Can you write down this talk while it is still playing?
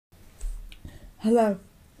Hello,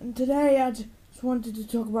 and today I just wanted to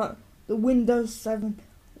talk about the Windows 7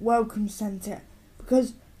 Welcome Center,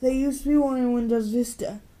 because there used to be one in Windows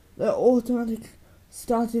Vista that automatically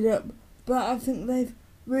started up, but I think they've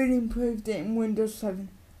really improved it in Windows 7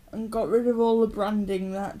 and got rid of all the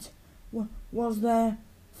branding that was there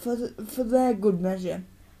for their good measure,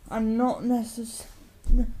 and not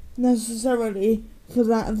necessarily for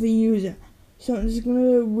that of the user. So I'm just going to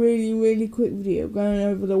do a really quick video going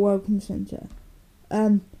over the Welcome Center.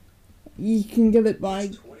 You can get it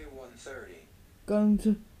by going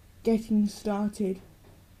to Getting Started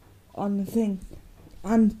on the thing,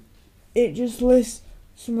 and it just lists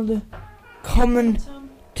some of the common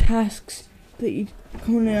tasks that you'd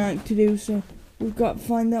commonly like to do. So we've got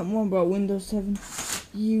find out more about Windows 7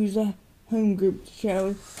 user home group to share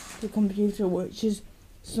with the computer, which is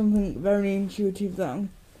something very intuitive that I'm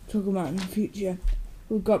talking about in the future.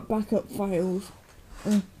 We've got backup files.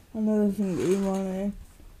 Another thing that you want to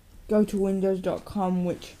go to windows.com,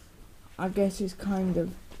 which I guess is kind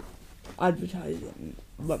of advertising,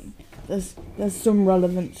 but there's some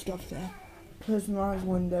relevant stuff there. Personalize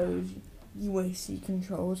Windows, UAC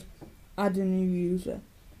controls, add a new user,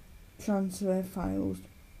 transfer files,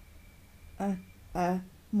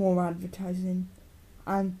 more advertising,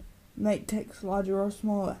 and make text larger or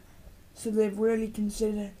smaller. So they've really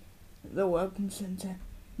considered the Welcome Center,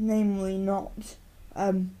 namely not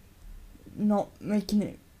making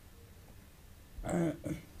it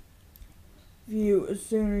view as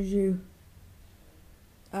soon as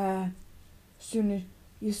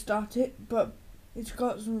you start it, but it's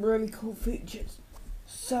got some really cool features.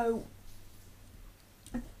 So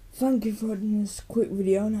thank you for watching this quick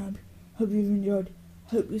video, and I hope you've enjoyed.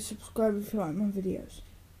 Hope you subscribe if you like my videos.